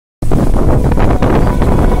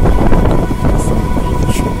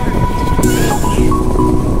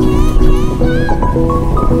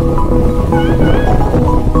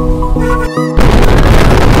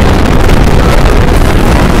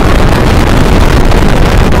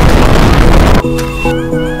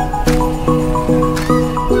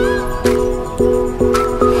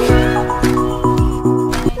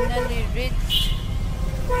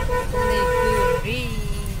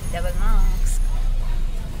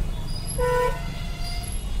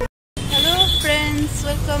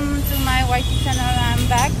YT channel. I'm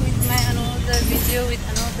back with my another video with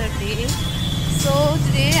another day. So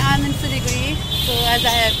today I'm in Siliguri. So as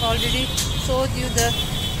I have already showed you the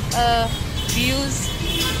views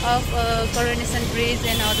of Coronation Bridge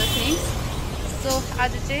and other things. So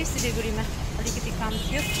आज चाहिँ सिलिगुडीमा अलिकति काम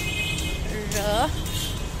थियो र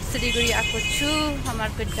सिलिगुडी आएको छु,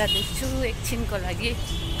 market जाँदैछु एकछिनको लागि.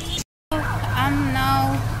 I'm now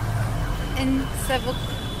in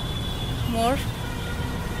Sabukmor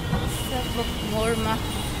मा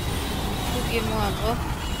पुगेँ म.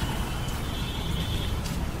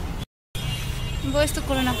 अब यस्तो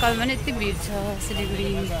कोरोना कालमा नि यति भिड छ सिलिगुडी.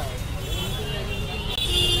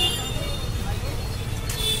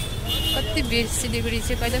 कति भिड सिलिगुडी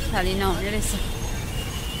चाहिँ कहिले खाली नहुने रहेछ.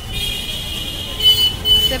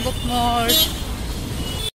 Sabukmor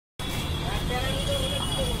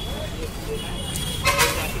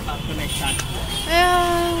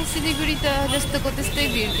सिलिगुडी त जस्तोको त्यस्तै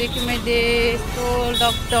भिड देखेँ मैले. यस्तो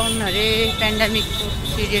लकडाउन अरे पेन्डेमिकको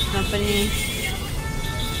पिरियडमा पनि.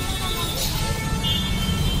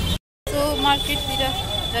 सो मार्केटतिर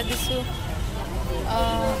जाँदैछु.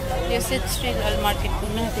 यो श्रीलाल मार्केट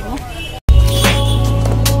पुग्न आँटेँ म.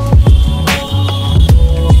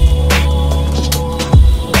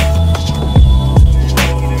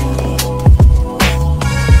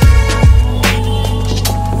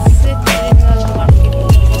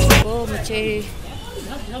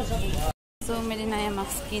 सो मैले नयाँ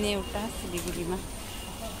मास्क किनेँ एउटा सिलिगुडीमा.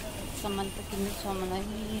 सामान त किन्नु छ मलाई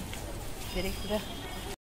धेरै कुरा.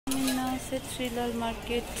 श्रीलाल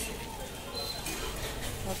मार्केट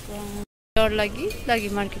डर लागि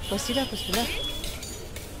मार्केट पसिरहेको छु ल.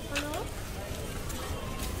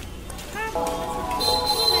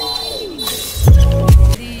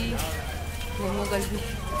 मोमो गल्बी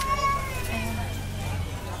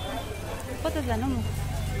कता जानु म?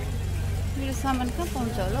 मेरो सामान कहाँ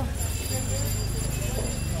पाउँछ होला?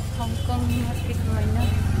 हङकङ मार्केटमा होइन,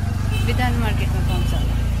 विधान मार्केटमा पाउँछ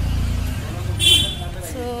होला.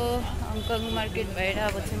 सो हङकङ मार्केट भएर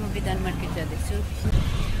अब चाहिँ म विधान मार्केट जाँदैछु.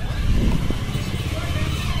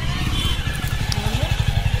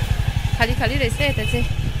 खाली खाली रहेछ यता चाहिँ.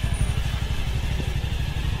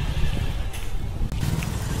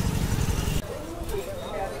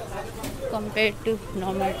 Compare to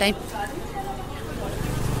normal time.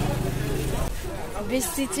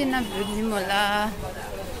 बेसी चाहिँ नभुल्नु होला.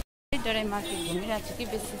 डराइ मार्केट घुमिरहेको छु कि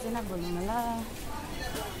बेसी चाहिँ नभुल्नु होला.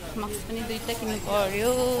 मास्क पनि दुईवटा किन्नु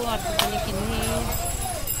पर्यो, अर्को पनि किन्ने.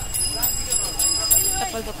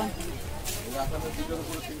 चप्पल दोकान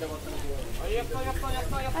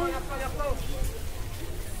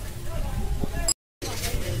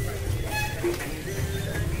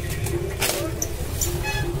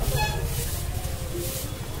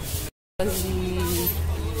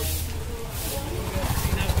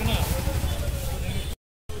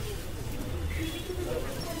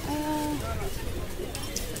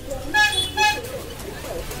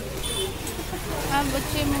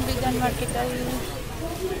बच्चे में विधान मार्केट आई.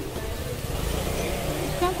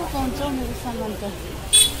 कहाँ को पाउँछ मेरो सामान त?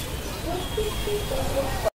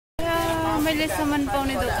 मैले सामान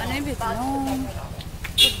पाउने दोकानै भेट्नु.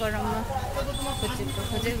 गरममा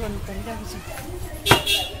खोजे गर्नु परिरहेको छ.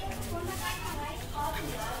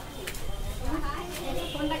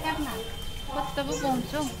 कता पो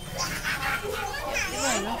पाउँछ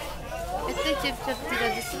होइन, यतै चेपतिर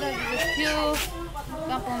जस्तो लागेको थियो.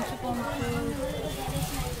 कहाँ पाउँछु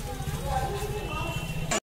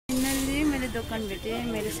फाइनल्ली मैले दोकान भेटेँ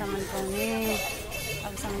मेरो सामान पाउने.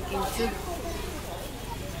 अब सामान किन्छु.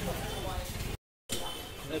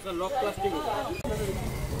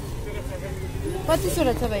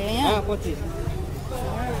 पच्चिसवटा छ भैया यहाँ. 25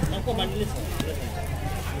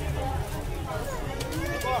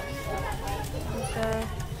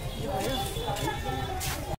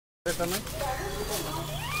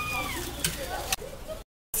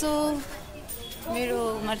 सो मेरो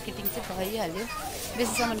मार्केटिङ चाहिँ भइहाल्यो.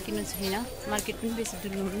 बेसी सामान किन्नु छैन. मार्केट पनि बेसी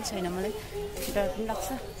डुल्नु पनि छैन. मलाई डर पनि लाग्छ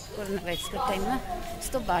कोरोना भाइरसको टाइममा.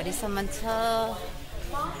 यस्तो भारी सामान छ.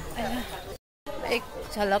 एक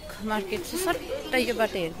झलक मार्केट चाहिँ सट्टै यो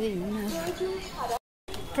बाटो हेर्दै हिँड्नु.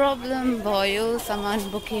 प्रब्लम भयो सामान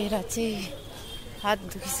बोकेर चाहिँ हात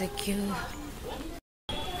दुखिसक्यो.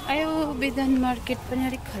 आयो विधान मार्केट पनि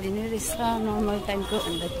अलिक खाली नै रहेछ नर्मल टाइमको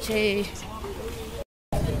भन्दा चाहिँ.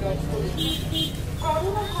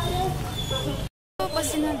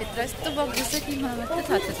 पसिनाभित्र यस्तो बग्दैछ कि मलाई मात्रै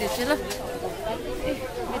थाहा छ त्यो चाहिँ ल.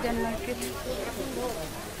 विधान मार्केट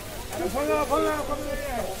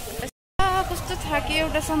कस्तो थाके.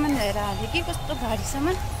 एउटा सामान लिएर हालेँ कि कस्तो भारी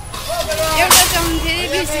सामान. एउटा सामान फेरि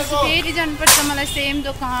बेसी फेरि जानुपर्छ मलाई. सेम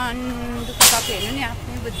दोकान दुःख पाएको हेर्नु नि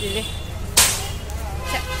आफ्नै बुद्धिले.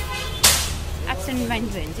 एब्सेन्ट माइन्ड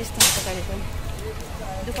भयो भने चाहिँ यस्तो हुन्छ कहिले पनि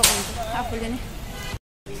दुःख पाउँछ आफूले नै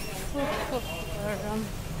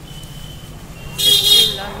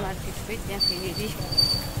लाल मार्केट फेरि त्यहाँ फेरि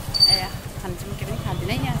खानु चाहिँ म के पनि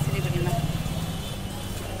खाँदिनँ यहाँ सिलगढीमा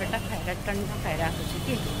एउटा खाएर टन्डा खाएर आएको छु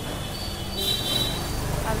कि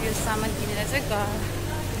अब यो सामान किनेर चाहिँ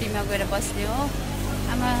गाडीमा गएर बस्ने हो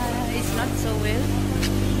आमा is not so well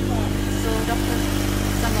so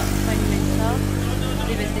डक्टरसँग appointment छ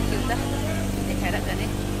 3 बजीदेखि उता देखाएर जाने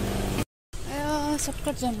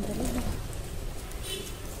सर्टकट जानु पर्यो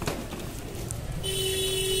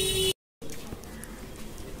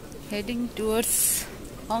हेडिङ टुवर्ड्स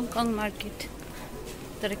हङकङ मार्केट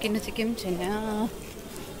तर किन चाहिँ के पनि छैन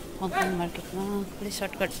हङकङ मार्केटमा पुरै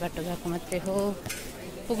सर्टकट बाटो गएको मात्रै हो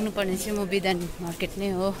पुग्नुपर्ने चाहिँ म बिदान मार्केट नै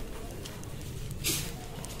हो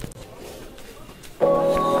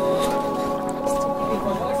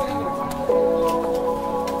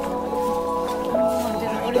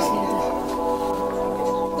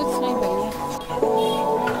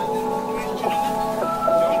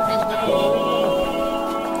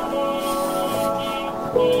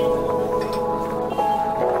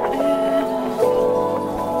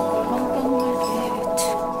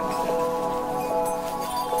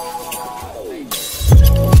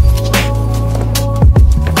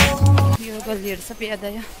गल्लीहरू सबै याद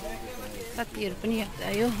आयो साथीहरू पनि याद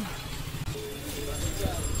आयो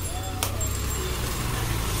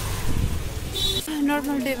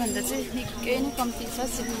नर्मल डे भन्दा चाहिँ निकै नै कम्ती छ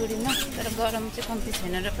सिलगढीमा तर गरम चाहिँ कम्ती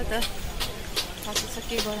छैन र पो त थाहा छ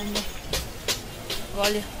के गरमले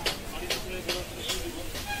गल्यो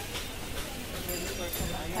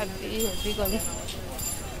हेभी गल्यो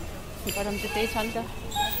गरम चाहिँ त्यही छ नि त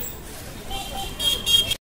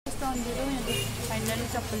अँधेरो फाइनली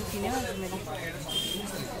चप्पल किन्यो आज मैले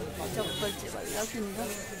चप्पल चाहिँ बल्ल किन्यो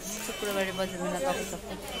शुक्रबार बजारमा लगाएको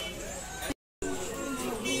चप्पल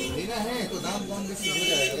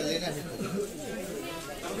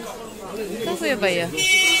कहाँ गयो भैया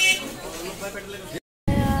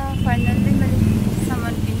फाइनली मैले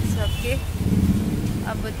सामान किनिसकेँ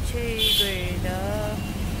अब चाहिँ गएर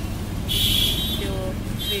त्यो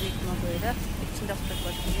क्लिनिकमा गएर एकछिन डक्टर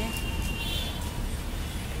बस्ने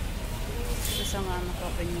सँग आमाको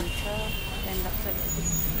अपोइन्टमेन्ट छ त्यहाँदेखि डक्टर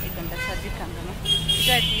 1 घन्टा छ हाम्रोमा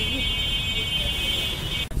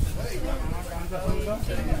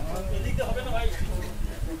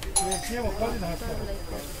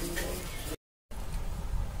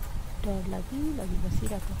डर लागि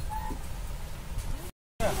बसिरहेको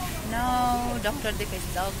न डक्टर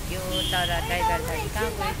देखाइसक्यो तर ड्राइभर गाडी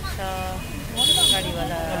कहाँ गएको छ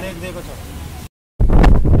गाडीवाला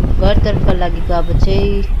घरतर्फ लागेको अब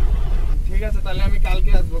चाहिँ ঠিক আছে তাহলে আমি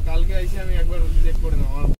কালকে আসবো কালকে এসে আমি একবার চেক করে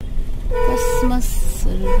নেব ক্রিসমাস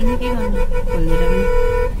রুবিনে के गर्नु खोलेर पनि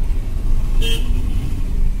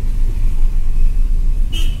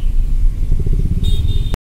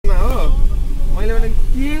हो मैले भने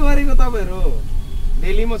के गरेको तपाईहरु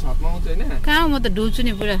डेली म छतमा आउँछु हैन कहाँ म त डुल्छु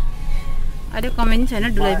नि पुरा अहिले कमै नि छैन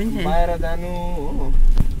डुलाइ पनि छैन बाहिर जानु हो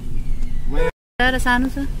मैले तर सानो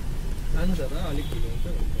छ र अलिक ढिलो हुन्छ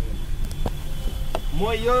म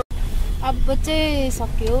यो अब चाहिँ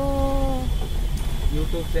सक्यो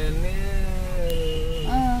YouTube च्यानल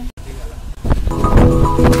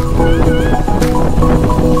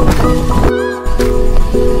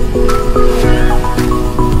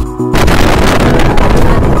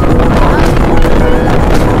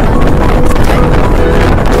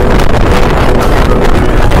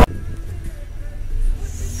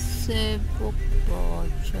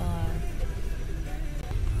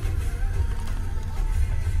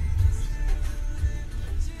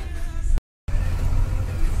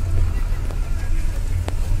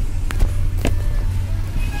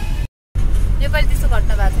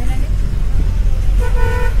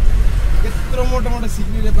यत्रो मोटो मोटो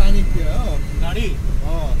सिक्रीले पानी थियो हो गाडी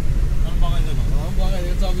अनि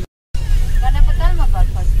बगाइदिएको गनापतालमा घर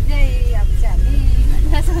फर्किँदै अब चाहिँ हामी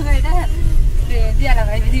मान्छेसँग गएर दियाला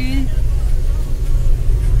भएपछि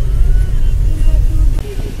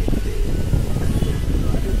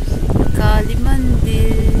काली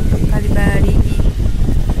मन्दिर कालीबारी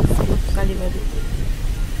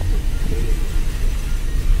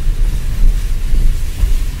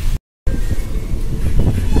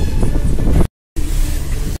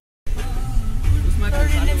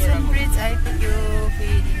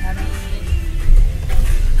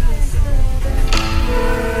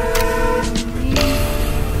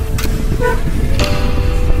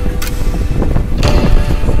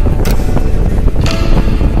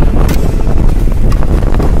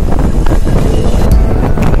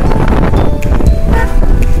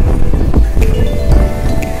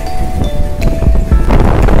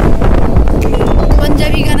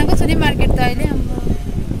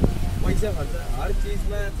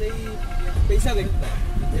पैसा देख्दा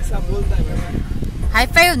पैसा बोल्दा है हाई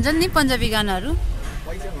फाई हुन्छ नि पन्जाबी गानाहरू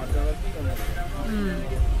पैसा खर्च गर्दै गर्नु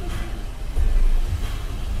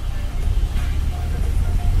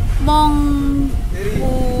मङ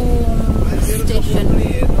स्टेसन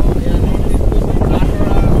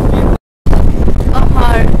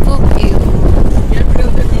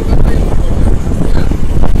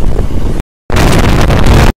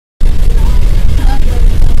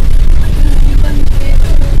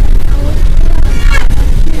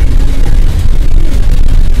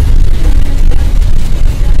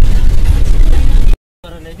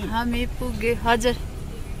हामी पुगे हजुर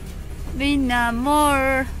मिना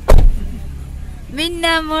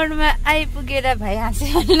मोडमा आइपुगेर भाइ हाँसे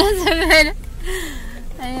भन्न सकेर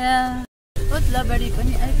ओत्लाबारी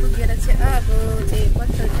पनि आइपुगेर चाहिँ अब चाहिँ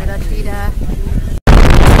पत्थरझोडातिर